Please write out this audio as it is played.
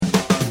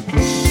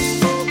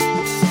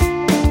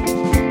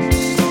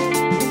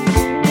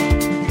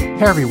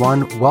Hey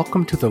everyone,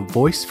 welcome to the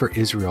Voice for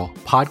Israel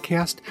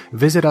podcast.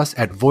 Visit us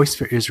at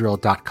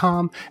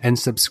voiceforisrael.com and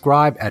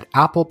subscribe at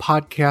Apple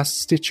Podcasts,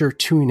 Stitcher,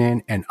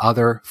 TuneIn, and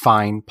other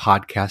fine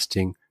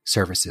podcasting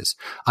services.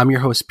 I'm your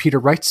host, Peter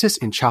Reitzis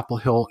in Chapel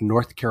Hill,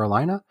 North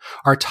Carolina.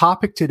 Our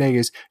topic today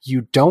is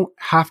You Don't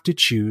Have to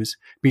Choose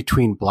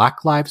Between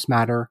Black Lives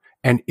Matter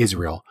and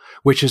Israel,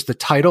 which is the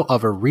title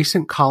of a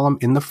recent column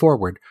in the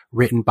foreword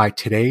written by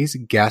today's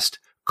guest,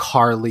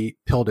 Carly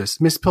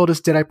Pildes. Miss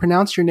Pildes, did I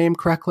pronounce your name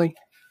correctly?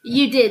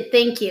 You did.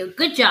 Thank you.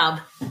 Good job.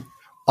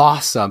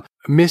 Awesome.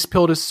 Miss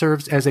Pildes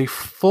serves as a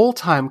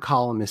full-time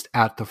columnist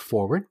at The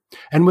Forward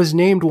and was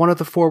named one of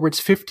The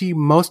Forward's 50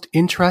 most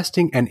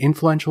interesting and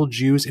influential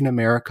Jews in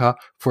America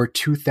for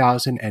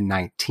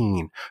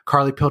 2019.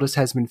 Carly Pildes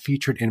has been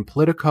featured in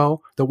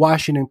Politico, The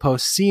Washington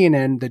Post,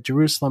 CNN, The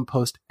Jerusalem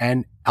Post,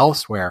 and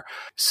elsewhere.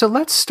 So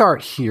let's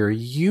start here.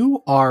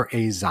 You are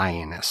a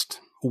Zionist.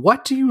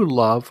 What do you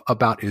love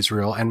about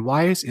Israel, and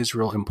why is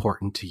Israel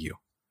important to you?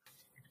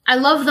 I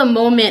love the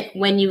moment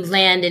when you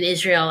land in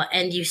Israel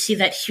and you see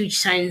that huge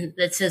sign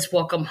that says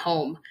welcome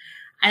home.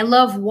 I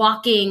love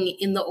walking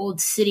in the old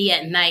city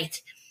at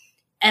night.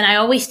 And I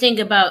always think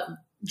about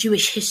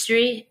Jewish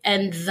history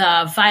and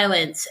the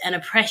violence and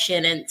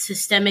oppression and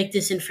systemic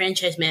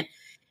disenfranchisement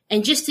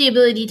and just the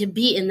ability to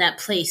be in that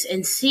place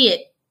and see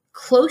it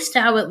close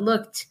to how it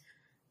looked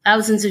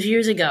thousands of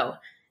years ago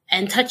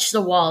and touch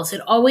the walls.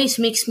 It always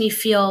makes me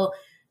feel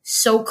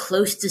so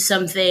close to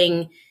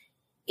something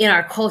in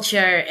our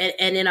culture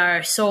and in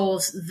our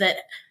souls that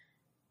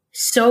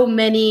so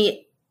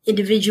many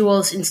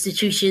individuals,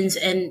 institutions,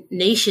 and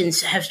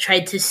nations have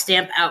tried to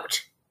stamp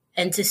out.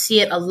 And to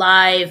see it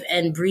alive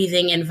and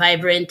breathing and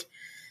vibrant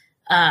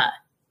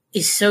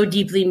is so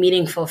deeply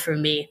meaningful for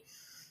me.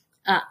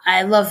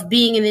 I love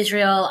being in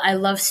Israel. I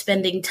love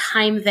spending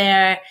time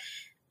there.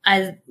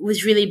 I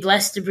was really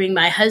blessed to bring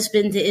my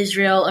husband to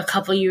Israel a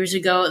couple years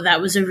ago. That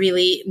was a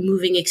really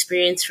moving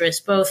experience for us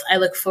both. I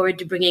look forward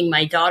to bringing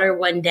my daughter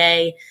one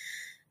day.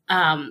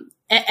 And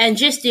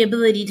just the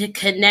ability to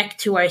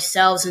connect to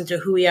ourselves and to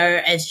who we are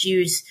as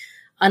Jews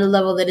on a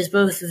level that is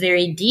both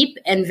very deep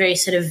and very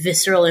sort of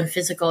visceral and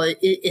physical.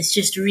 It's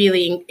just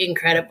really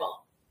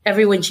incredible.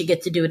 Everyone should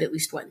get to do it at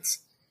least once.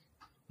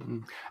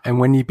 And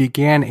when you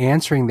began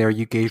answering there,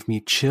 you gave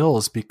me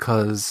chills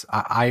because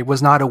I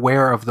was not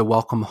aware of the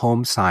welcome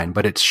home sign,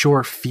 but it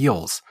sure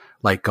feels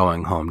like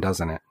going home,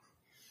 doesn't it?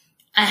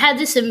 I had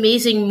this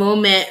amazing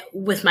moment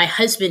with my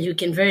husband who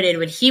converted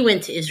when he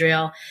went to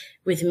Israel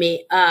with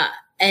me.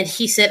 And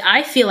he said,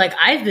 I feel like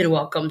I've been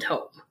welcomed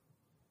home.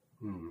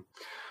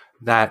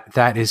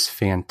 That is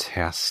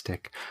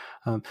fantastic.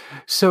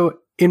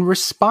 So in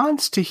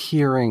response to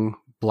hearing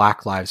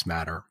Black Lives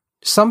Matter,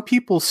 some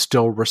people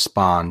still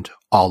respond,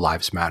 All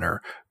Lives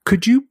Matter.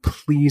 Could you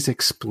please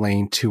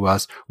explain to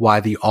us why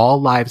the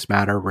All Lives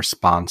Matter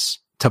response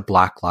to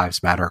Black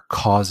Lives Matter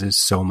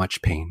causes so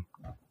much pain?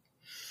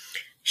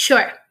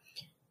 Sure.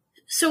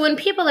 So when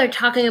people are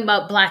talking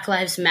about Black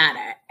Lives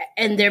Matter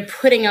and they're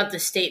putting out the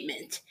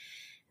statement,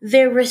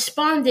 they're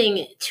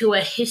responding to a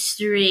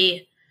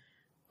history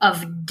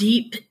of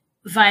deep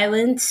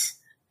violence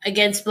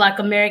against Black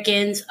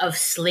Americans, of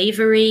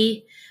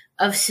slavery,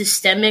 of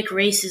systemic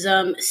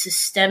racism,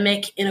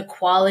 systemic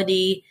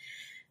inequality,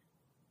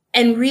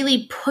 and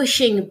really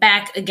pushing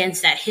back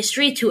against that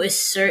history to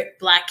assert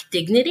Black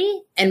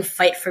dignity and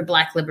fight for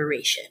Black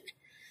liberation.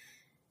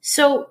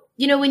 So,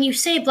 when you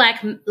say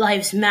Black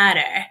Lives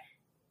Matter,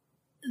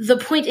 the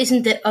point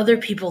isn't that other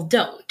people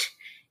don't.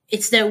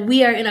 It's that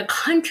we are in a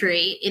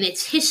country, in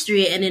its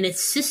history and in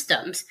its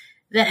systems,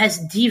 that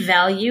has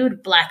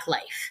devalued Black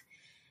life.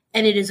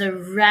 And it is a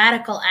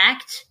radical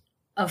act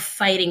of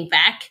fighting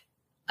back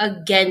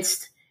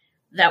against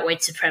that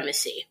white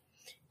supremacy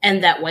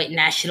and that white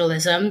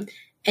nationalism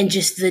and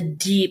just the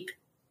deep,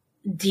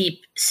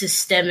 deep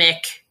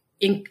systemic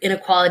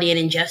inequality and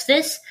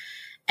injustice,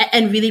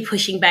 and really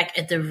pushing back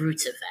at the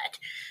roots of that.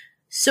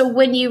 So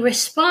when you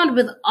respond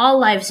with All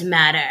Lives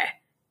Matter,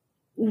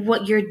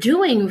 what you're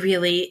doing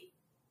really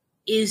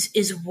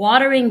is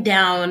watering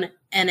down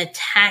and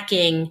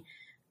attacking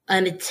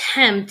an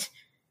attempt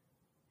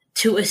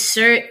to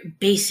assert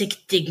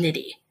basic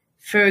dignity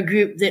for a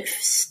group that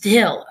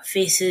still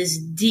faces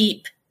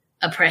deep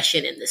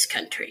oppression in this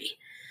country.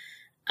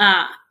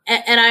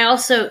 And I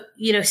also,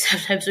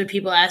 sometimes when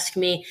people ask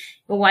me,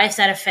 well, why is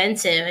that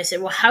offensive? I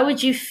said, well, how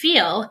would you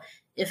feel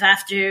if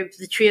after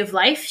the Tree of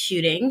Life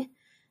shooting,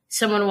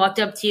 someone walked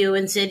up to you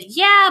and said,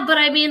 yeah, but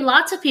I mean,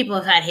 lots of people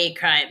have had hate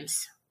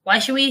crimes. Why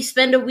should we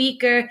spend a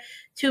week or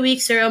 2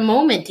 weeks or a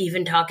moment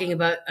even talking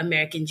about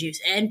American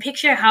Jews? And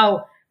picture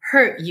how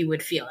hurt you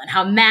would feel and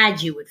how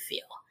mad you would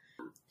feel.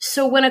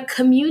 So when a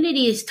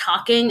community is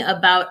talking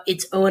about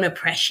its own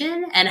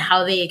oppression and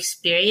how they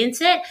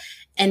experience it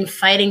and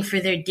fighting for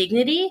their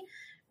dignity,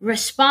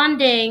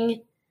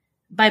 responding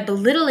by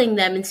belittling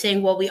them and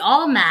saying, well, we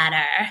all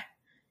matter,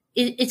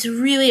 it's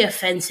really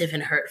offensive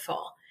and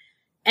hurtful.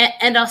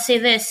 And I'll say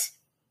this,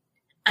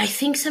 I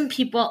think some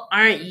people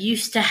aren't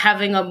used to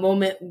having a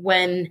moment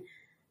when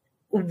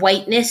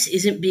whiteness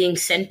isn't being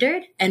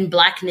centered and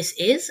blackness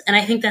is. And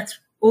I think that's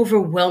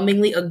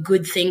overwhelmingly a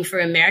good thing for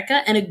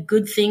America and a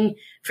good thing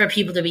for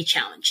people to be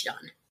challenged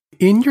on.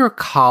 In your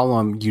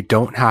column, You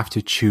Don't Have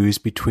to Choose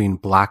Between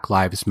Black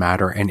Lives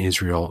Matter and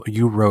Israel,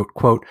 you wrote,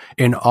 quote,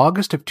 in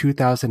August of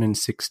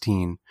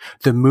 2016,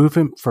 the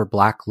Movement for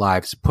Black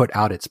Lives put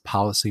out its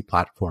policy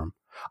platform.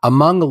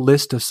 Among a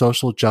list of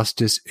social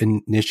justice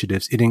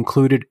initiatives, it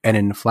included an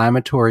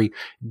inflammatory,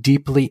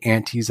 deeply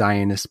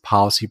anti-Zionist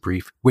policy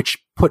brief, which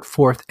put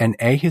forth an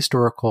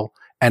ahistorical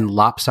and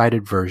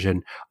lopsided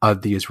version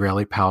of the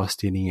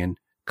Israeli-Palestinian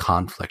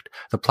conflict.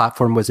 The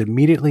platform was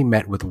immediately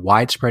met with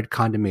widespread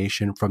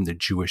condemnation from the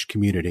Jewish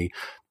community,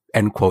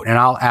 end quote. And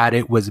I'll add,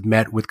 it was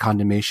met with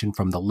condemnation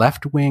from the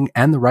left wing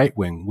and the right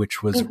wing,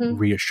 which was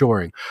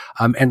reassuring.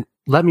 And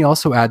let me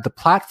also add, the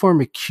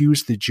platform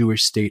accused the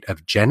Jewish state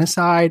of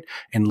genocide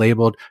and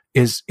labeled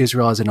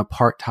Israel as an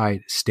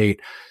apartheid state.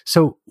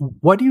 So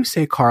what do you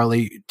say,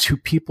 Carly, to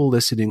people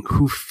listening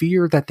who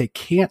fear that they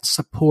can't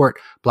support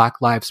Black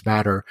Lives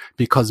Matter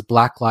because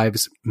Black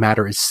Lives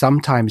Matter is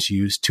sometimes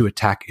used to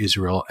attack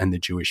Israel and the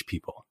Jewish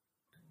people?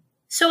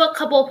 So a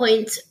couple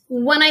points.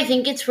 One, I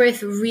think it's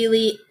worth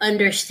really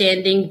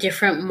understanding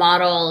different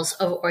models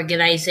of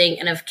organizing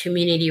and of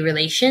community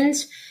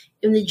relations.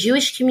 In the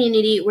Jewish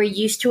community, we're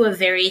used to a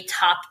very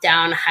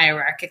top-down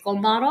hierarchical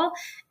model,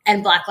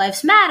 and Black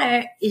Lives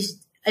Matter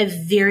is a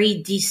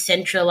very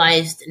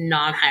decentralized,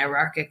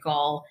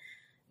 non-hierarchical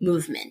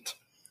movement.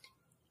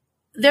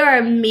 There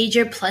are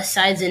major plus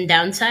sides and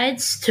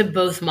downsides to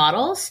both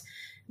models,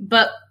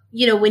 but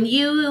when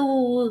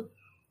you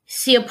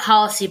see a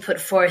policy put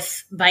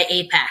forth by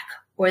AIPAC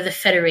or the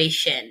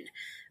Federation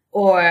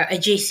or a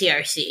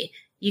JCRC,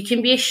 you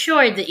can be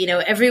assured that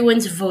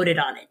everyone's voted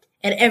on it.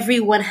 And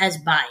everyone has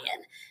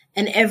buy-in,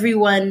 and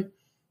everyone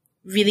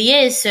really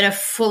is sort of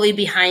fully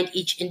behind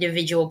each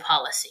individual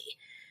policy.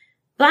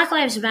 Black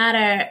Lives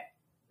Matter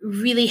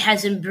really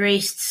has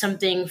embraced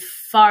something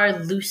far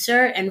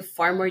looser and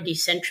far more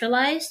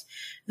decentralized.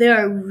 There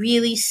are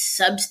really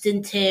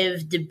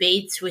substantive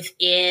debates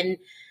within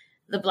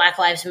the Black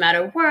Lives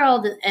Matter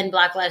world and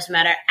Black Lives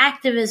Matter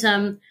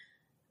activism.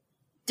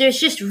 There's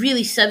just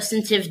really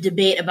substantive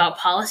debate about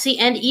policy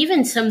and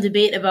even some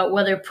debate about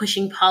whether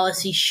pushing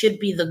policy should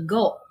be the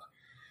goal.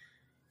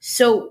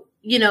 So,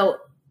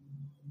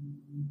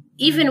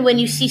 even when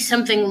you see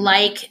something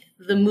like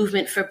the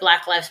Movement for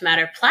Black Lives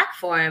Matter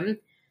platform,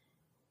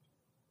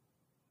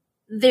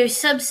 there's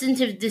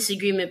substantive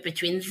disagreement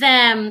between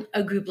them,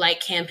 a group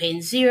like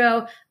Campaign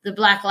Zero, the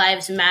Black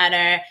Lives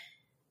Matter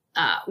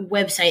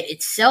website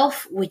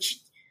itself, which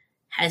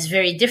has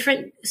very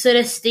different sort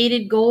of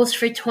stated goals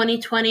for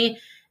 2020.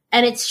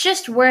 And it's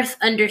just worth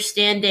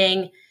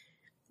understanding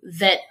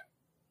that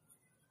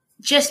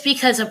just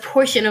because a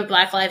portion of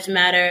Black Lives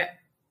Matter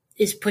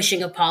is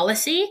pushing a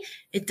policy,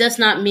 it does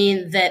not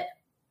mean that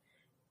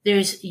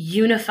there's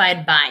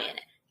unified buy-in.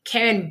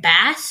 Karen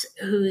Bass,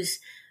 who's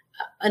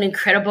an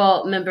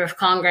incredible member of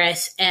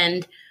Congress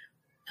and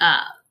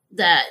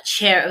the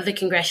chair of the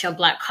Congressional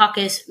Black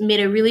Caucus, made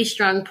a really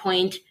strong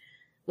point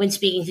when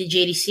speaking to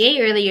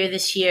JDCA earlier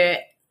this year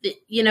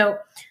that,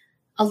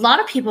 a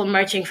lot of people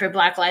marching for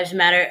Black Lives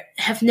Matter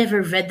have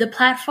never read the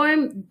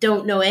platform,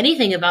 don't know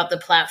anything about the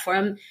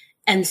platform,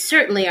 and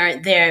certainly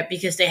aren't there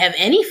because they have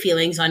any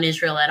feelings on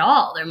Israel at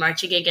all. They're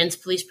marching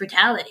against police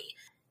brutality.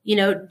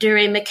 Dure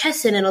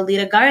McKesson and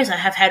Alita Garza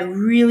have had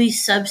really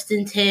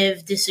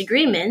substantive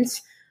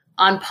disagreements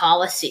on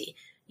policy.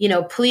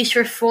 Police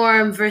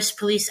reform versus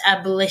police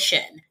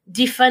abolition,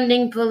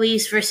 defunding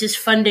police versus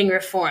funding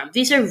reform.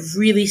 These are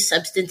really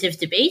substantive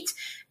debates.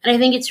 And I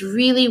think it's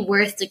really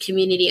worth the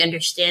community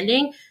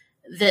understanding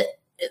that,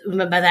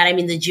 by that I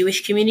mean the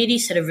Jewish community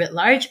sort of writ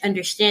large,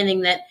 understanding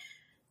that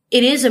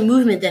it is a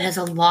movement that has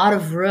a lot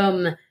of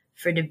room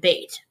for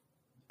debate.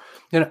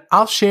 And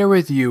I'll share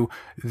with you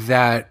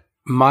that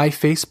my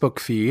Facebook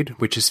feed,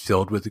 which is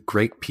filled with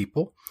great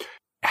people,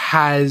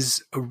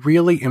 has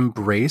really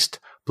embraced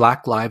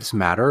Black Lives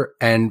Matter.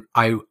 And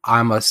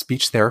I'm a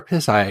speech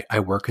therapist. I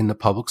work in the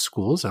public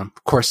schools. I'm,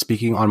 of course,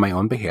 speaking on my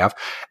own behalf.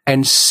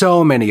 And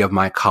so many of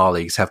my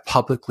colleagues have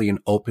publicly and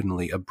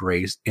openly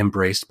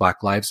embraced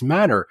Black Lives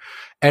Matter.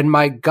 And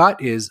my gut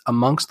is,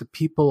 amongst the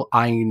people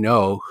I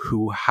know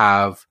who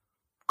have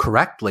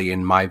correctly,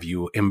 in my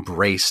view,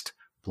 embraced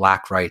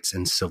Black rights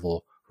and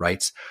civil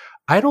rights,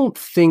 I don't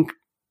think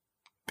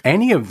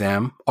any of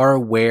them are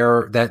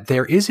aware that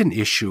there is an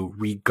issue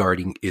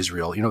regarding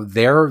Israel.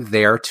 They're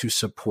there to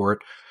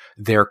support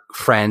their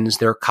friends,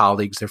 their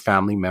colleagues, their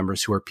family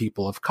members who are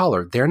people of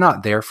color. They're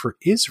not there for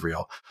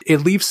Israel.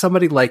 It leaves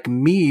somebody like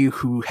me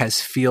who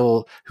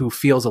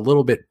feels a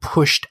little bit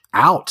pushed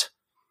out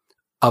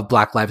of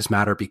Black Lives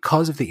Matter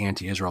because of the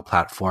anti-Israel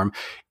platform.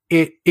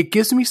 It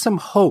gives me some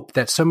hope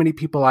that so many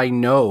people I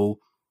know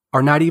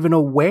are not even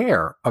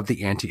aware of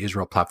the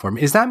anti-Israel platform.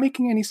 Is that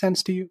making any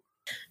sense to you?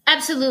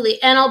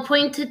 Absolutely. And I'll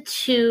point to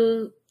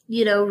two,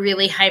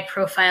 really high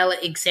profile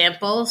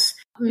examples.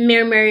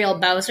 Mayor Muriel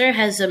Bowser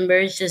has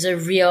emerged as a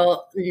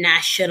real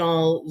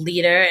national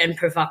leader and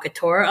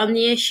provocateur on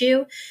the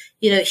issue.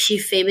 She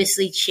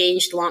famously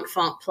changed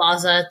L'Enfant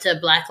Plaza to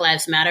Black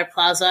Lives Matter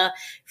Plaza.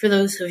 For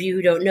those of you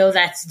who don't know,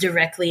 that's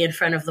directly in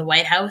front of the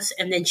White House.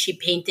 And then she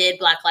painted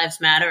Black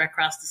Lives Matter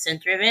across the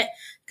center of it.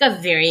 A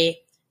very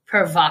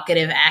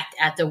provocative act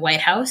at the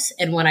White House,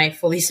 and one I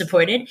fully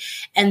supported,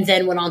 and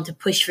then went on to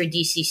push for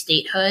DC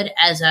statehood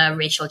as a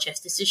racial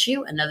justice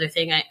issue, another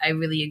thing I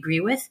really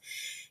agree with.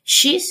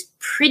 She's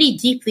pretty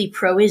deeply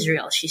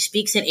pro-Israel. She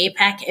speaks at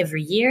AIPAC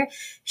every year.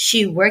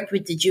 She worked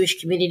with the Jewish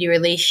Community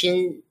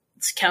Relations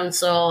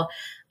Council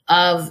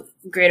of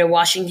Greater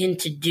Washington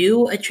to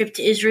do a trip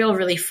to Israel,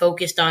 really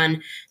focused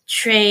on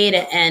trade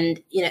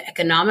and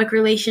economic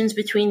relations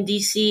between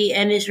DC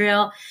and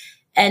Israel.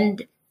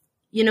 And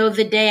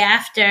the day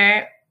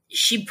after,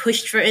 she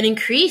pushed for an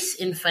increase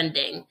in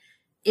funding,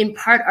 in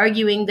part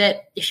arguing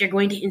that if you're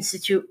going to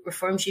institute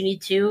reforms, you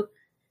need to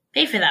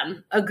pay for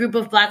them. A group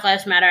of Black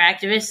Lives Matter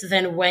activists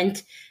then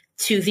went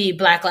to the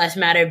Black Lives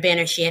Matter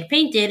banner she had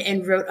painted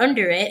and wrote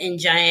under it in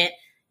giant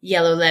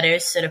yellow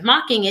letters, sort of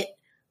mocking it,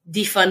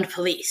 "Defund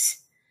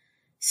police."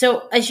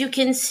 So as you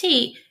can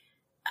see,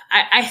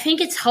 I think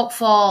it's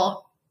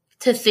helpful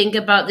to think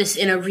about this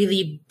in a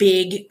really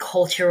big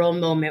cultural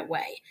moment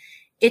way.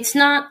 It's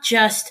not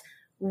just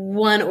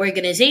one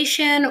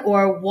organization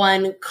or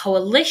one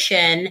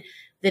coalition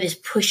that is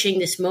pushing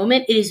this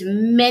moment. It is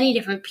many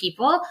different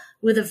people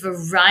with a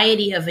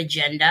variety of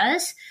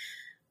agendas,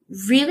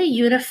 really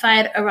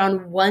unified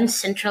around one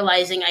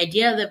centralizing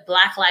idea that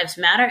Black Lives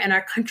Matter and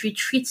our country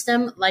treats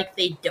them like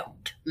they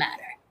don't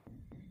matter.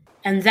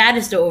 And that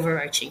is the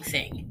overarching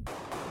thing.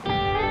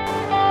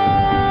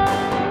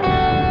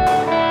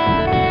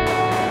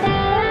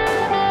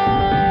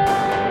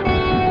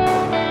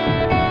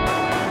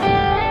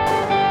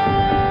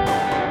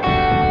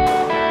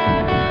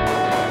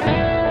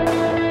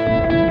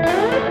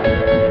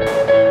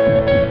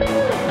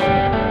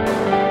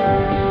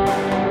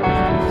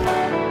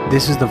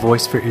 This is the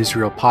Voice for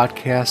Israel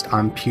podcast.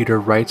 I'm Peter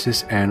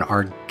Reitzes, and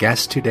our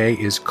guest today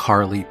is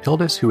Carly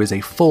Pildes, who is a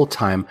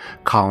full-time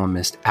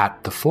columnist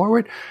at The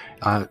Forward.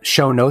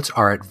 Show notes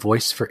are at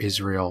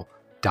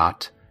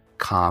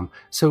voiceforisrael.com.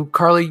 So,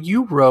 Carly,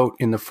 you wrote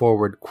in The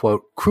Forward,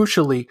 quote,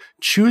 "Crucially,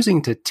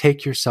 choosing to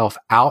take yourself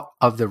out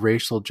of the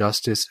racial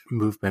justice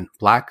movement,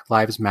 Black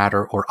Lives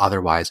Matter or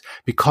otherwise,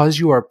 because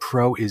you are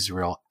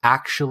pro-Israel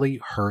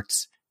actually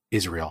hurts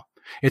Israel.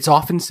 It's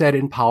often said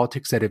in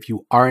politics that if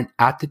you aren't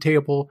at the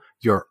table,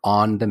 you're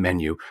on the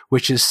menu,"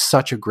 which is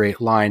such a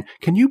great line.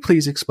 Can you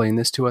please explain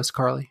this to us,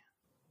 Carly?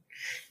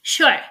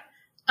 Sure.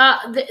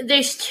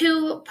 There's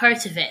two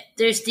parts of it.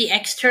 There's the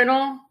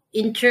external,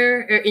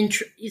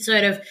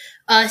 sort of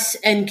us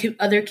and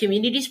other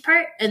communities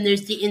part, and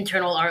there's the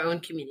internal, our own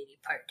community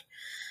part.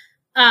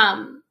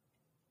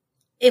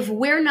 If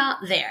we're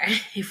not there,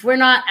 if we're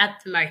not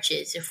at the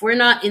marches, if we're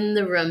not in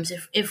the rooms,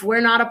 if we're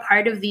not a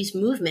part of these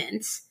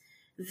movements,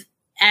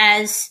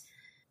 as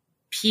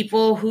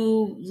people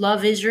who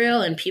love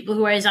Israel and people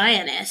who are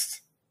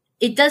Zionists,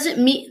 it doesn't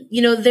mean,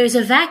 there's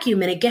a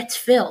vacuum and it gets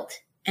filled.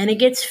 And it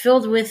gets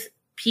filled with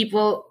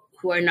people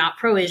who are not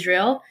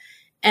pro-Israel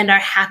and are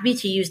happy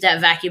to use that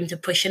vacuum to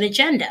push an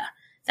agenda.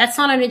 That's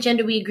not an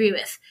agenda we agree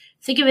with.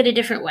 Think of it a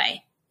different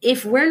way.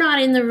 If we're not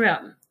in the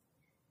room,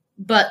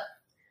 but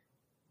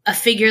a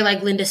figure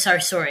like Linda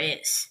Sarsour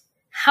is,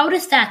 how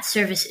does that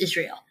service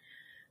Israel?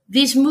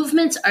 These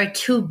movements are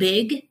too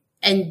big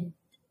and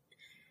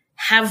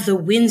have the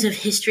winds of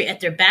history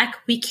at their back.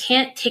 We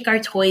can't take our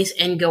toys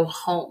and go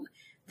home.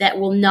 That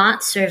will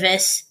not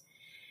service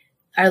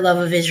our love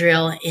of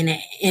Israel in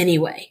any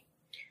way.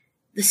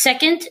 The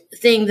second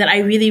thing that I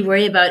really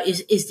worry about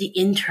is the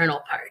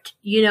internal part.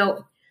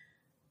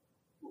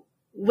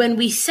 When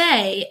we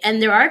say,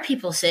 and there are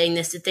people saying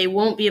this, that they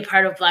won't be a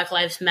part of Black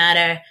Lives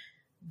Matter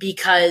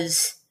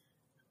because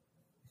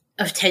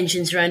of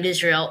tensions around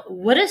Israel,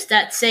 what does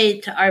that say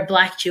to our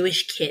Black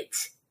Jewish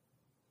kids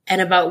and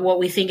about what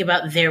we think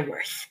about their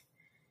worth?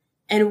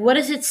 And what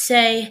does it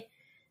say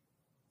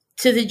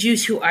to the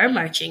Jews who are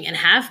marching and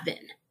have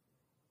been?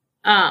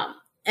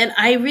 And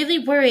I really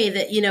worry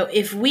that,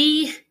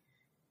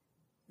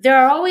 there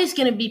are always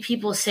going to be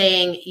people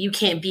saying, you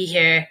can't be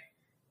here.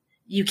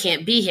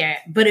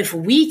 But if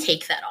we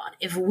take that on,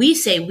 if we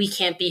say we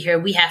can't be here,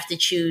 we have to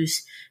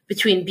choose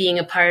between being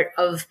a part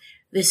of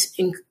this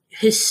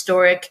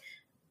historic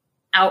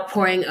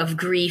outpouring of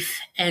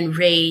grief and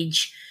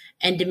rage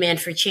and demand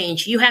for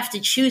change. You have to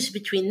choose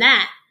between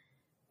that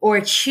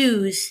or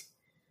choose,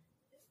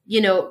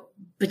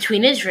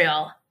 between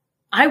Israel.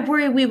 I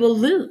worry we will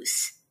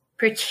lose,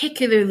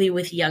 particularly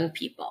with young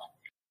people.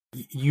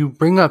 You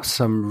bring up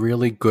some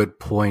really good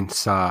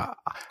points. I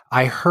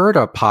heard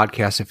a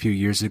podcast a few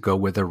years ago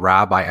with a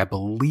rabbi, I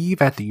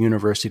believe at the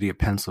University of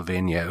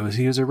Pennsylvania.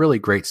 He was a really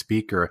great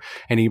speaker,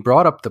 and he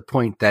brought up the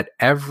point that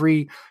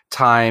every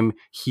time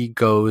he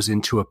goes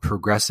into a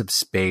progressive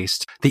space,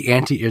 the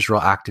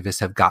anti-Israel activists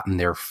have gotten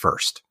there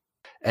first.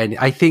 And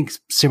I think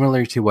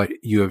similar to what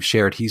you have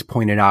shared, he's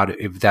pointed out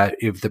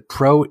if the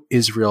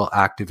pro-Israel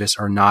activists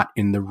are not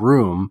in the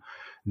room,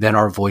 then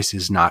our voice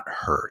is not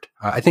heard.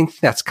 I think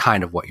that's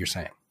kind of what you're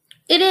saying.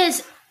 It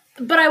is,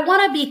 but I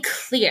want to be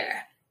clear.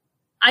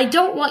 I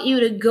don't want you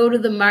to go to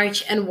the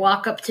march and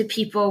walk up to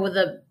people with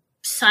a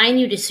sign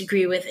you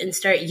disagree with and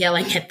start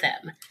yelling at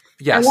them.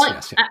 Yes,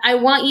 I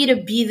want you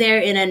to be there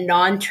in a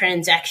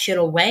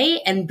non-transactional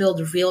way and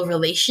build real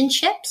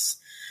relationships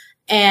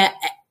and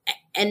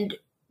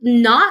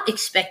not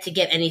expect to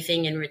get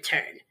anything in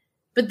return.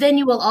 But then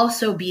you will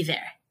also be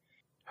there.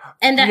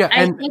 And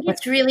I think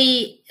it's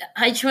really,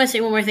 I just want to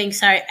say one more thing.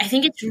 Sorry. I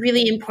think it's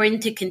really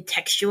important to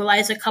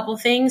contextualize a couple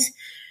things.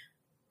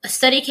 A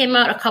study came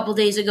out a couple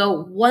days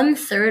ago.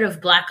 1/3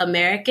 of Black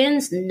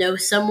Americans know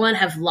someone,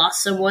 have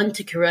lost someone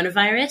to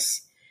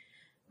coronavirus.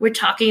 We're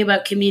talking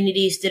about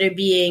communities that are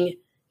being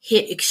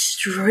hit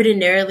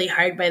extraordinarily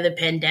hard by the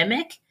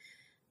pandemic,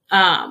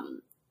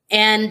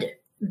 and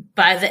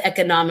by the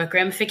economic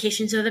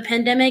ramifications of the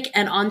pandemic.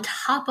 And on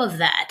top of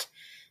that,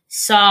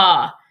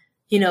 saw,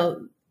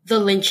 the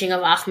lynching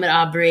of Ahmaud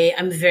Arbery.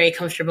 I'm very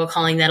comfortable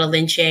calling that a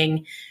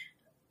lynching.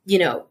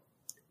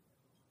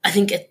 I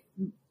think it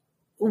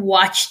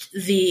watched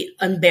the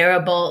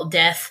unbearable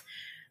death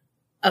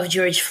of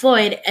George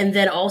Floyd, and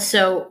then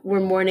also we're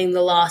mourning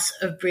the loss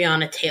of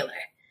Breonna Taylor.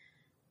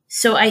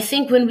 So I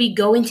think when we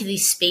go into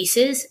these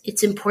spaces,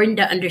 it's important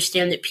to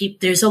understand that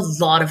there's a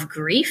lot of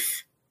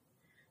grief,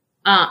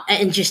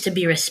 and just to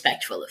be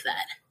respectful of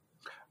that.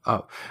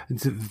 Oh,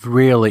 it's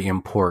really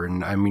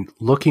important. I mean,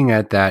 looking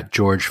at that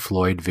George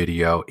Floyd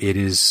video, it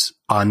is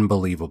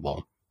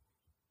unbelievable.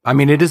 I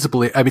mean, it's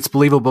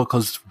believable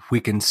because we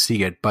can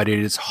see it, but it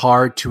is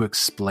hard to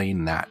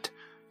explain that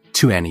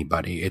to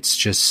anybody. It's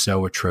just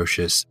so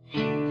atrocious.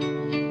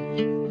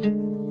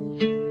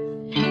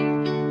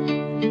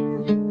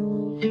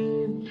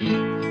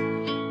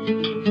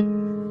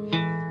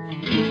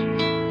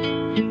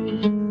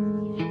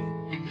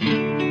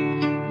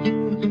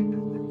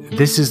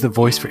 This is the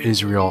Voice for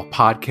Israel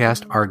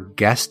podcast. Our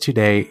guest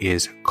today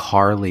is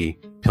Carly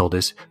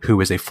Pildes,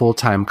 who is a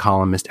full-time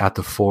columnist at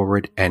The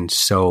Forward and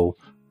so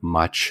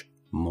much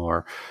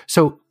more.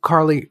 So,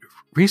 Carly,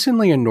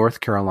 recently in North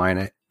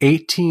Carolina,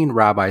 18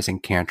 rabbis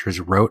and cantors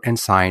wrote and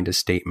signed a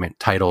statement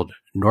titled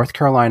North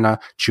Carolina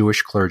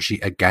Jewish Clergy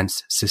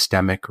Against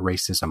Systemic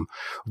Racism.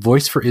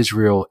 Voice for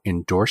Israel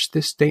endorsed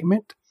this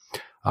statement.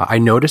 I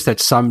noticed that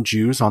some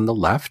Jews on the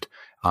left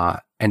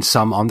and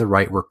some on the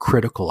right were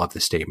critical of the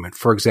statement.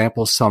 For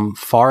example, some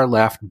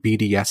far-left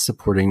BDS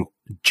supporting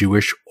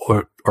Jewish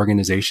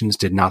organizations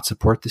did not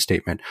support the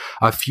statement.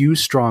 A few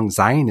strong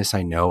Zionists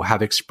I know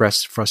have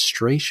expressed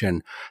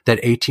frustration that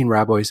 18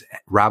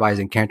 rabbis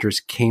and cantors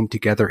came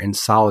together in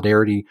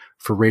solidarity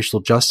for racial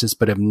justice,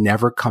 but have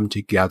never come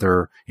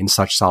together in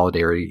such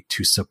solidarity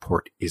to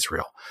support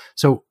Israel.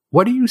 So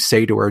what do you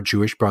say to our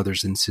Jewish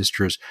brothers and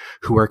sisters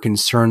who are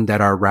concerned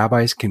that our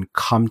rabbis can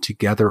come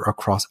together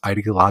across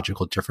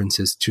ideological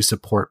differences to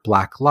support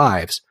Black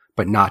lives,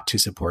 but not to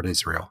support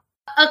Israel?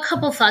 A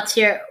couple thoughts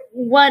here.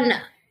 One,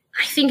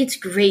 I think it's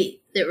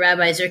great that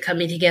rabbis are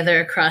coming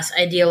together across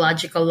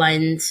ideological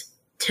lines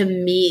to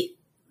meet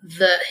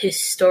the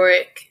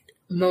historic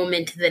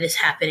moment that is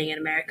happening in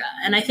America.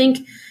 And I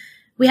think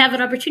we have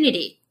an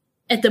opportunity.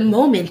 At the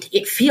moment,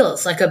 it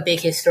feels like a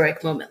big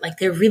historic moment. Like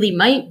there really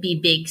might be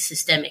big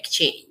systemic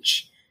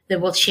change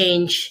that will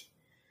change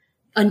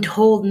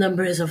untold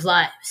numbers of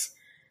lives.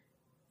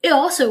 It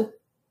also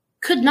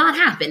could not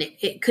happen.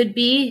 It could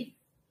be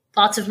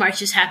lots of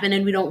marches happen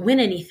and we don't win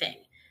anything.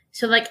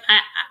 So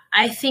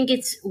I think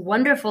it's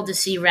wonderful to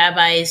see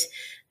rabbis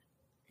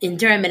in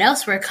Durham and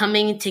elsewhere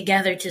coming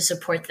together to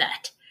support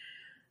that.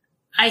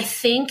 I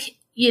think,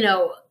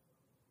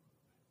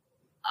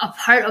 a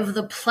part of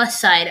the plus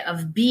side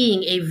of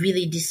being a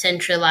really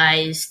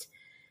decentralized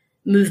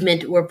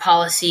movement where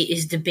policy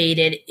is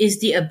debated is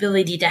the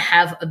ability to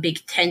have a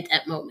big tent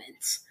at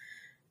moments.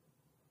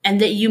 And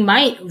that you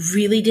might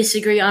really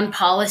disagree on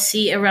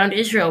policy around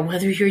Israel,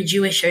 whether you're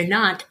Jewish or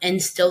not,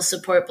 and still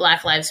support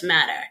Black Lives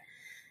Matter.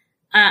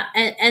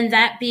 And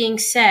that being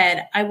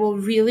said, I will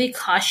really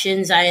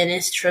caution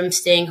Zionists from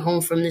staying home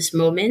from this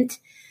moment.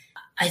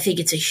 I think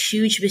it's a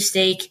huge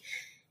mistake.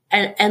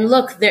 And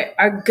look, there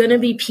are going to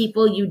be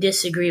people you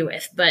disagree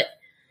with, but,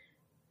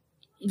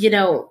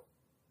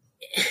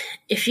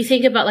 if you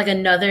think about like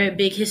another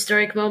big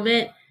historic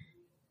moment,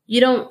 you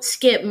don't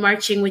skip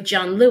marching with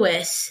John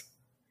Lewis,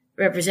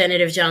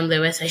 Representative John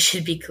Lewis, I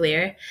should be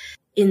clear,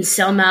 in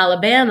Selma,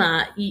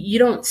 Alabama. You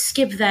don't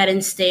skip that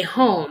and stay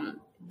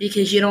home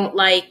because you don't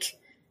like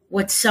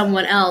what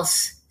someone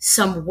else,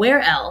 somewhere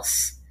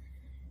else,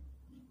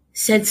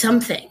 said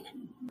something.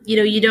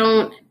 You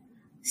don't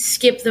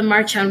skip the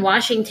March on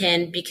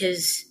Washington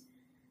because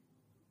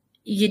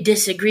you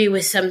disagree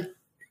with some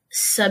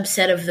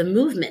subset of the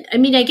movement. I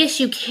mean, I guess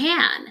you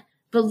can,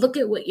 but look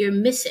at what you're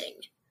missing.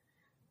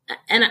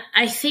 And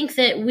I think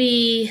that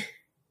we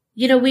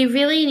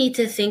really need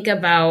to think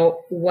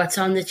about what's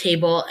on the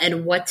table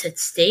and what's at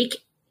stake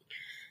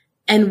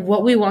and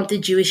what we want the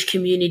Jewish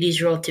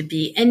community's role to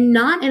be, and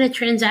not in a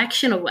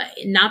transactional way,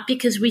 not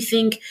because we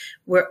think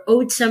we're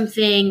owed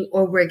something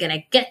or we're going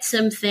to get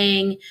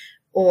something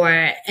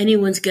or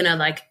anyone's going to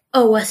like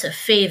owe us a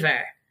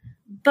favor,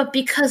 but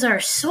because our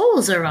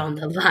souls are on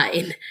the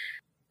line,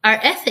 our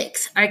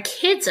ethics, our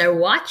kids are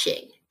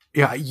watching.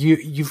 Yeah,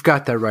 you've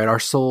got that right. Our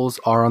souls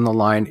are on the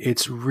line.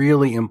 It's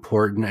really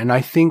important. And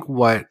I think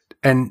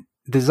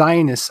the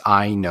Zionists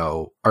I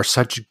know are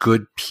such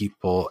good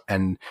people,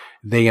 and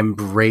they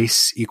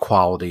embrace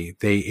equality.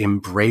 They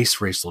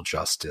embrace racial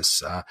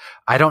justice.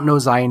 I don't know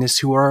Zionists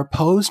who are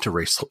opposed to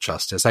racial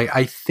justice.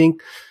 I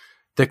think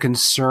the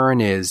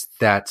concern is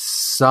that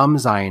some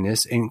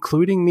Zionists,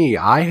 including me,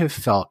 I have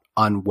felt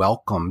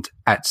unwelcomed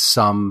at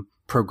some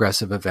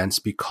progressive events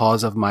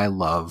because of my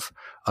love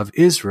of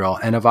Israel.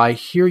 And if I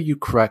hear you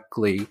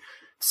correctly, it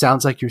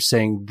sounds like you're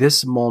saying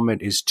this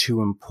moment is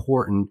too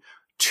important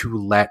to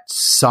let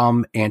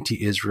some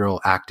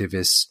anti-Israel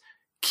activists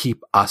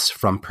keep us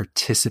from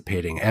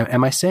participating.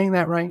 Am I saying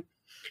that right?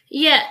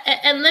 Yeah,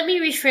 and let me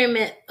reframe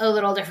it a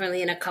little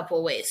differently in a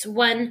couple ways.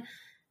 One,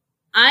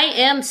 I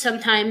am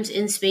sometimes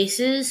in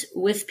spaces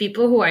with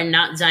people who are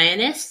not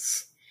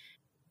Zionists,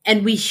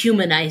 and we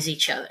humanize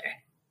each other.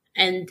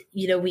 And,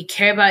 we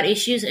care about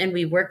issues and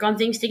we work on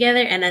things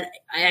together. And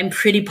I'm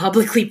pretty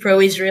publicly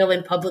pro-Israel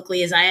and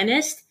publicly a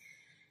Zionist.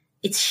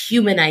 It's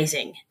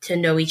humanizing to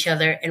know each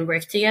other and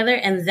work together.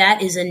 And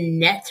that is a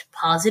net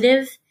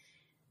positive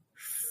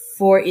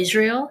for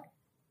Israel.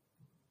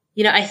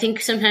 I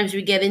think sometimes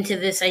we get into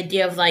this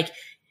idea of like,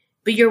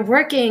 but you're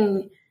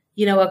working,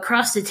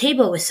 across the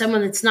table with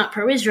someone that's not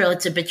pro-Israel.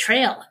 It's a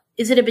betrayal.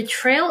 Is it a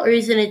betrayal or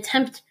is it an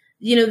attempt?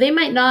 They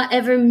might not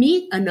ever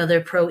meet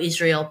another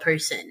pro-Israel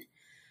person,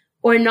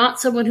 or not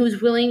someone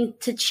who's willing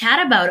to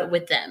chat about it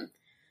with them.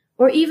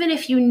 Or even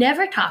if you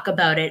never talk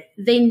about it,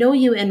 they know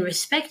you and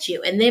respect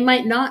you, and they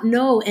might not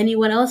know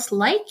anyone else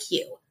like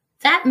you.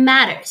 That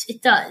matters.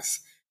 It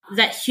does.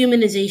 That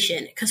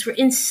humanization, because we're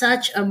in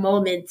such a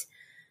moment,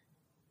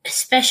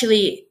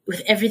 especially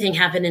with everything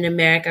happening in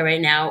America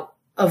right now,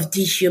 of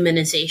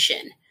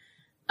dehumanization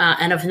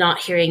and of not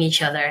hearing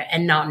each other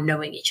and not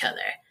knowing each other.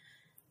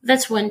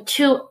 That's one.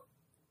 Two,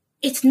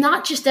 it's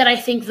not just that I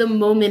think the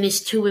moment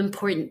is too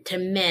important to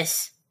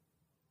miss.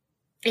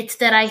 It's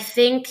that I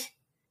think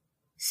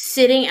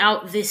sitting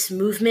out this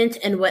movement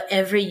and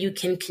whatever you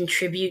can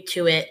contribute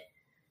to it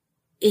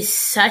is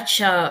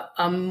such a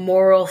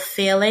moral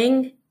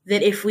failing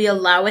that if we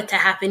allow it to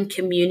happen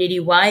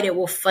community-wide, it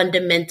will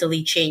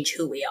fundamentally change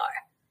who we are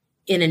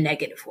in a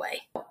negative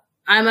way.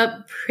 I'm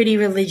a pretty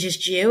religious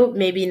Jew,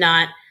 maybe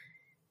not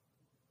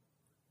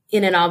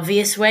in an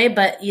obvious way,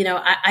 but,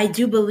 I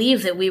do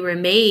believe that we were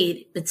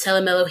made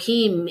B'Tselem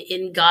Elohim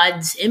in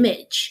God's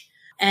image.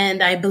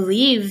 And I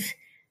believe,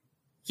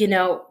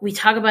 we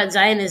talk about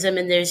Zionism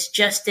and there's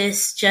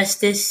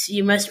justice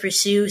you must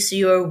pursue so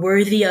you are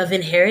worthy of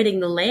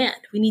inheriting the land.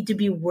 We need to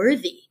be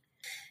worthy.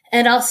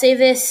 And I'll say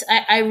this,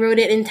 I wrote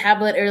it in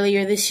Tablet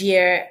earlier this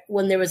year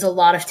when there was a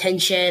lot of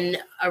tension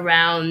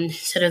around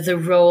sort of the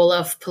role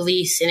of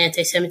police in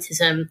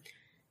anti-Semitism.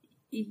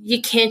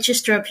 You can't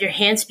just throw up your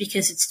hands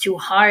because it's too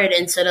hard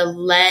and sort of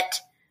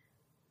let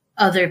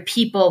other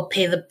people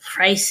pay the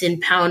price in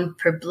pound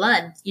per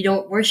blood. You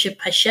don't worship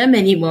Hashem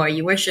anymore.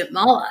 You worship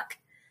Moloch.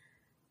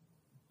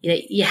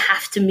 You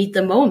have to meet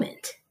the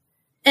moment.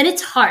 And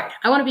it's hard.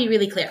 I want to be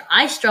really clear.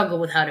 I struggle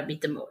with how to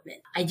meet the moment.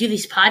 I do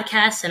these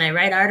podcasts and I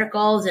write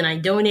articles and I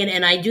donate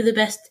and I do the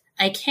best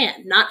I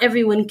can. Not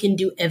everyone can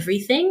do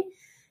everything,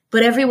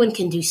 but everyone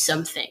can do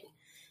something.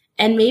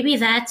 And maybe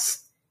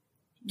that's,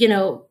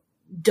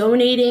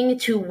 donating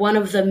to one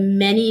of the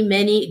many,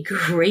 many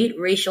great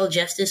racial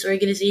justice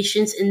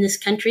organizations in this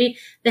country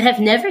that have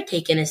never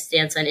taken a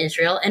stance on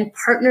Israel and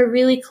partner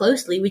really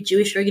closely with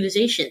Jewish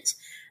organizations.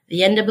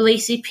 The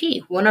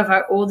NAACP, one of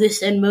our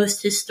oldest and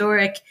most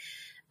historic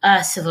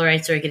civil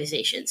rights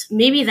organizations.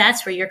 Maybe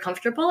that's where you're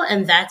comfortable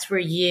and that's where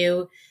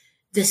you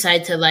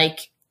decide to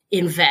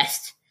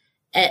invest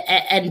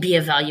and be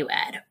a value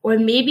add. Or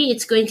maybe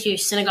it's going to your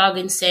synagogue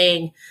and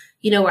saying,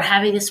 we're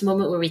having this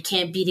moment where we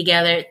can't be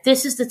together.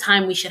 This is the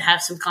time we should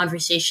have some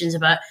conversations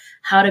about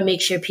how to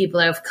make sure people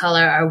of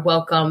color are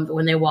welcomed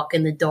when they walk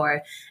in the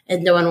door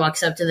and no one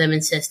walks up to them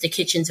and says, the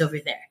kitchen's over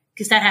there.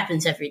 Because that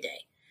happens every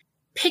day.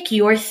 Pick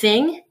your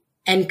thing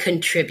and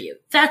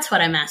contribute. That's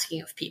what I'm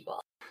asking of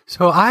people.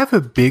 So I have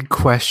a big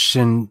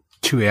question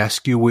to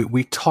ask you.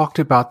 We talked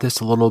about this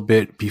a little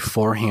bit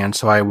beforehand,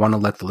 so I want to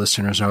let the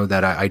listeners know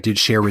that I did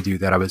share with you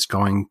that I was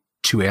going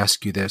to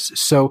ask you this.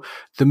 So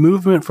the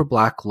Movement for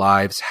Black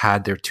Lives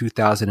had their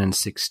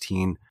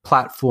 2016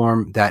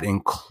 platform that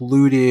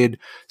included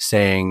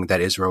saying that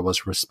Israel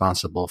was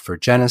responsible for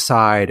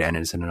genocide and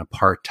is in an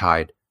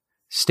apartheid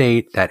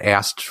state, that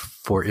asked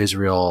for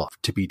Israel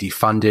to be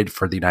defunded,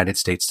 for the United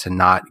States to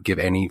not give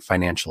any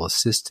financial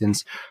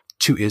assistance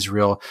to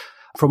Israel.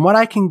 From what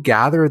I can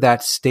gather,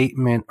 that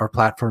statement or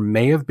platform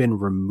may have been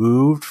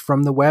removed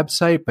from the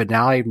website, but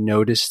now I've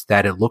noticed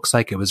that it looks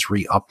like it was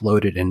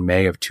re-uploaded in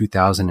May of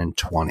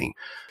 2020.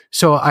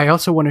 So I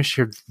also want to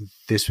share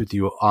this with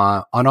you.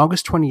 On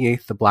August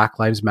 28th, the Black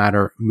Lives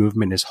Matter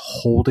movement is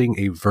holding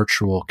a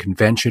virtual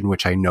convention,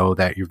 which I know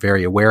that you're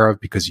very aware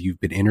of because you've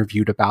been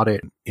interviewed about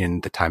it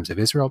in the Times of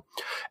Israel.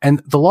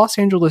 And the Los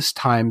Angeles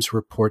Times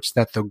reports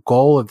that the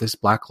goal of this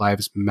Black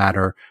Lives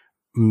Matter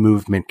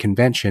movement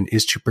convention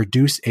is to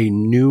produce a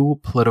new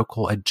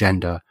political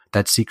agenda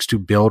that seeks to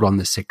build on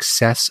the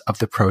success of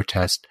the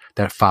protest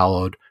that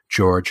followed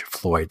George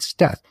Floyd's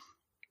death.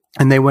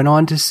 And they went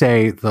on to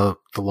say, the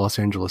Los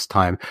Angeles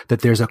Times,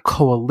 that there's a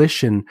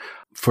coalition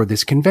for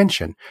this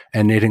convention,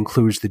 and it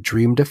includes the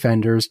Dream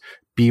Defenders,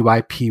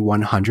 BYP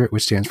 100,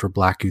 which stands for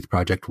Black Youth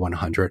Project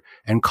 100,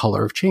 and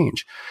Color of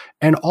Change.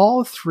 And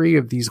all three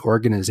of these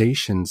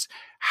organizations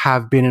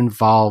have been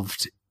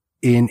involved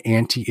in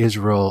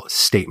anti-Israel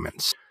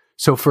statements.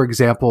 So, for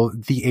example,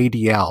 the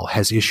ADL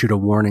has issued a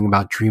warning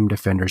about Dream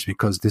Defenders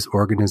because this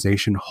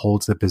organization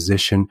holds the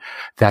position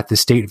that the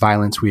state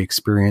violence we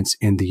experience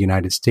in the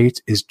United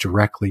States is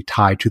directly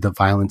tied to the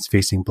violence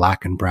facing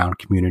Black and brown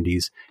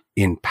communities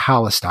in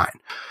Palestine.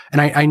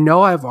 And I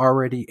know I've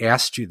already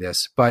asked you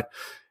this, but,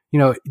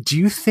 do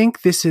you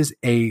think is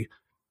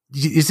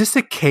this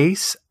a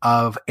case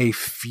of a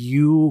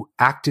few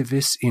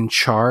activists in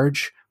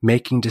charge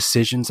making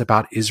decisions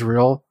about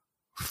Israel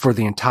for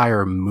the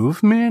entire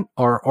movement,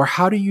 or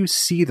how do you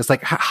see this?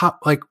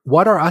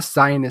 What are us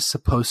Zionists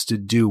supposed to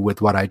do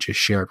with what I just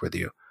shared with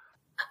you?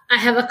 I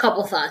have a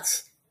couple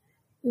thoughts.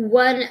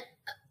 One,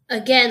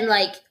 again,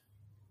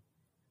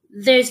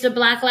 there's the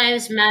Black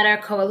Lives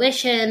Matter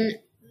coalition,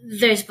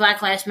 there's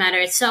Black Lives Matter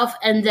itself,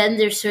 and then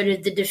there's sort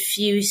of the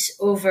diffuse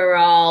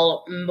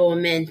overall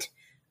moment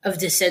of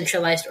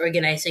decentralized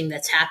organizing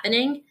that's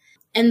happening.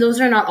 And those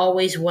are not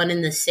always one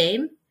and the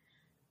same.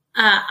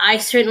 I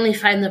certainly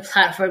find the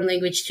platform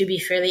language to be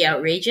fairly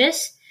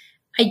outrageous.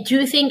 I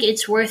do think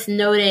it's worth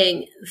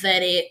noting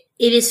that it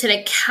is sort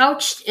of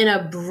couched in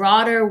a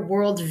broader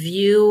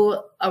worldview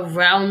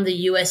around the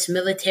U.S.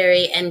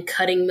 military and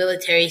cutting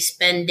military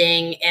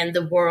spending and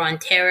the war on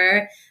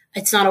terror.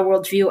 It's not a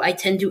worldview I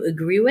tend to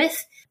agree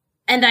with.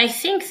 And I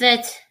think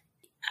that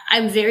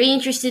I'm very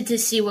interested to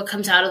see what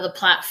comes out of the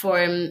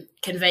platform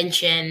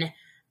convention.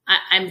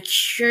 I'm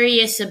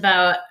curious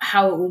about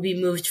how it will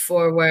be moved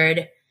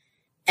forward.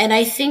 And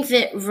I think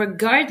that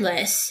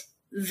regardless,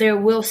 there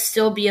will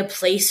still be a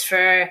place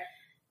for,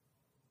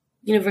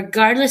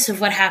 regardless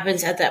of what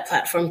happens at that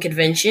platform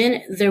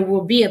convention, there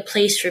will be a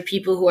place for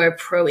people who are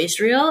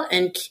pro-Israel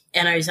and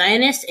are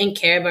Zionist and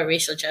care about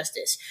racial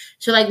justice.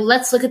 So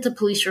let's look at the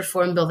police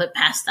reform bill that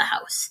passed the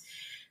House.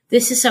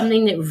 This is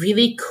something that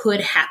really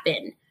could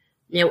happen,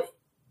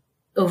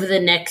 over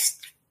the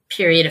next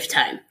period of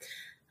time,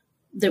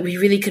 that we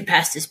really could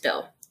pass this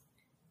bill.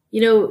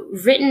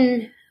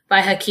 Written by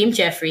Hakeem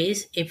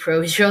Jeffries, a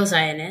pro-Israel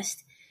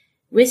Zionist,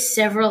 with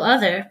several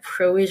other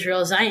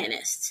pro-Israel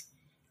Zionists.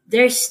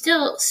 There's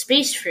still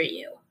space for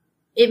you.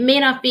 It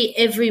may not be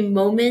every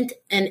moment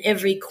and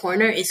every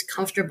corner is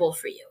comfortable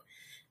for you,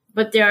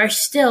 but there are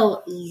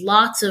still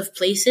lots of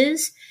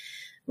places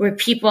where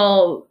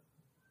people,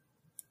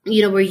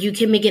 where you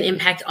can make an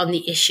impact on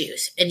the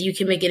issues and you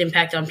can make an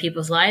impact on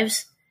people's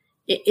lives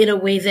in a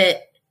way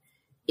that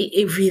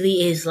it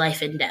really is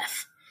life and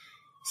death.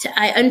 So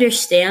I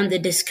understand the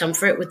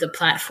discomfort with the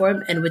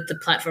platform and with the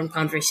platform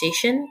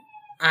conversation.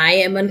 I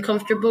am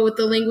uncomfortable with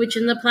the language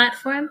in the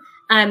platform.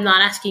 I'm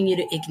not asking you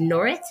to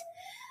ignore it.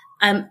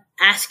 I'm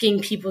asking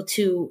for people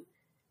to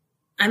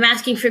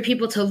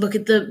look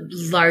at the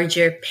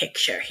larger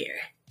picture here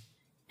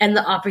and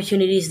the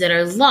opportunities that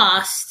are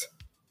lost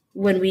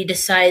when we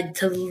decide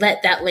to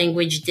let that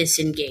language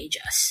disengage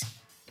us.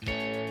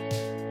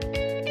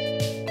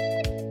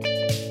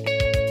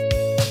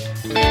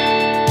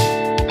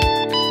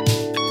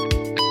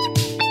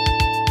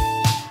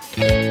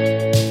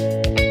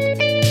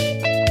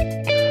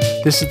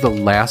 This is the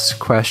last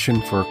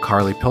question for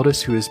Carly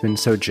Pildes, who has been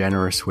so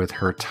generous with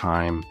her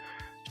time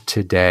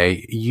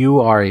today. You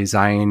are a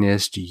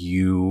Zionist.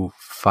 You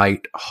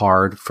fight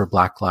hard for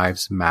Black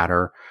Lives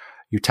Matter.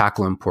 You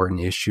tackle important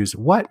issues.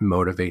 What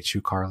motivates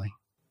you, Carly?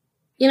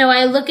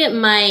 I look at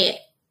my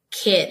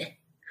kid,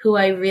 who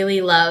I really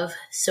love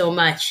so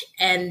much,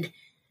 and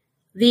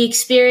the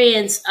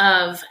experience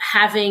of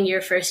having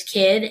your first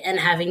kid and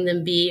having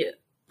them be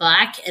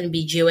Black and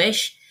be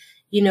Jewish,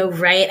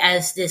 right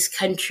as this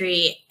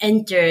country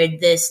entered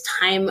this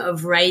time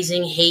of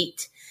rising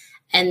hate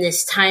and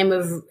this time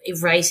of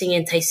rising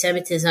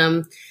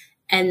anti-Semitism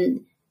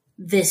and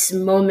this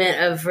moment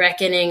of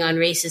reckoning on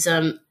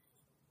racism.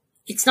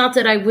 It's not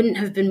that I wouldn't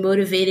have been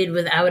motivated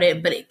without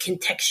it, but it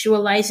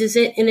contextualizes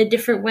it in a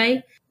different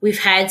way. We've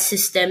had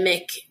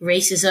systemic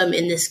racism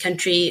in this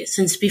country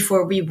since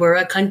before we were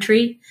a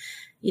country.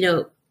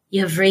 You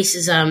have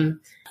racism,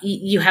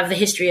 you have the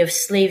history of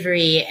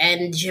slavery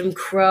and Jim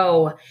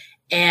Crow,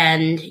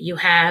 and you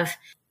have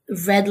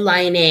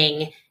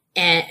redlining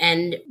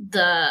and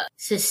the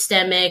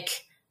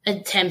systemic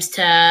attempts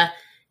to,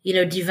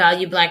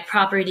 devalue Black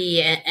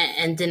property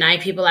and deny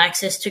people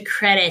access to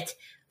credit.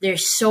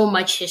 There's so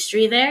much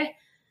history there.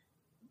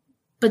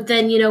 But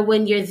then,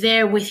 when you're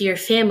there with your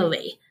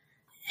family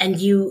and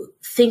you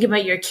think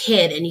about your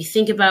kid and you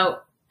think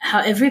about how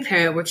every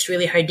parent works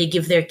really hard to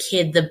give their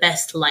kid the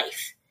best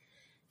life.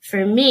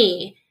 For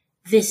me,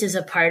 this is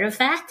a part of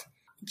that,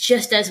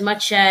 just as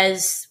much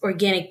as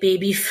organic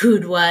baby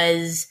food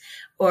was,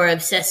 or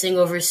obsessing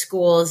over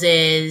schools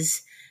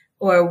is,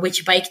 or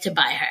which bike to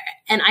buy her.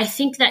 And I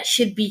think that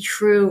should be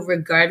true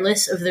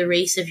regardless of the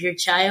race of your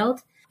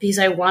child, because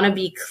I want to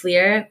be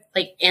clear,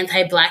 like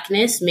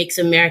anti-Blackness makes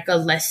America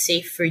less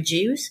safe for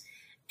Jews,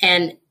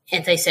 and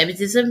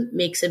anti-Semitism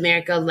makes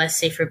America less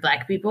safe for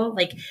Black people.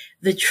 Like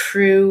the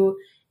true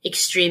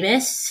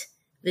extremists,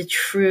 the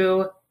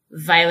true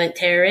violent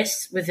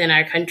terrorists within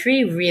our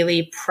country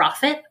really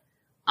profit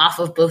off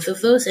of both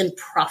of those and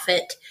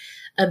profit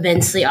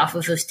immensely off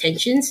of those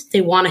tensions.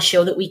 They want to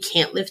show that we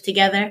can't live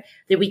together,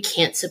 that we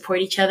can't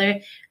support each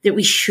other, that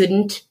we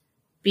shouldn't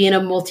be in a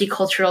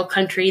multicultural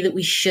country, that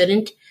we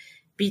shouldn't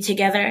be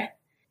together.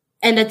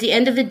 And at the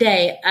end of the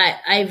day,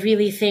 I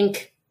really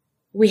think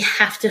we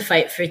have to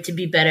fight for it to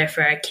be better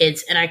for our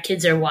kids, and our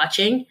kids are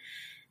watching.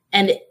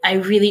 And I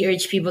really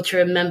urge people to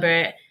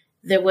remember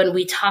that when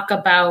we talk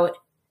about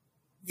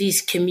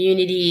these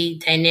community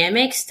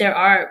dynamics, there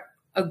are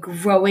a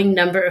growing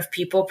number of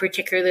people,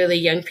 particularly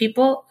young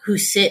people, who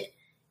sit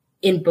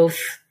in both,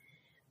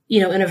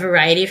 in a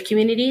variety of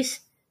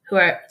communities, who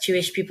are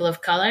Jewish people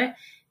of color.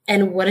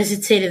 And what does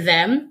it say to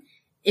them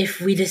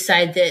if we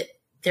decide that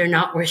they're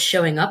not worth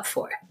showing up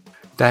for?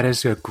 That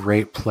is a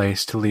great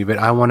place to leave it.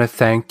 I want to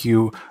thank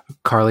you,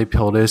 Carly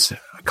Pildes,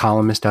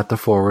 columnist at The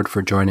Forward,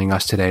 for joining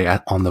us today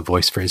on the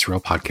Voice for Israel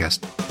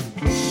podcast.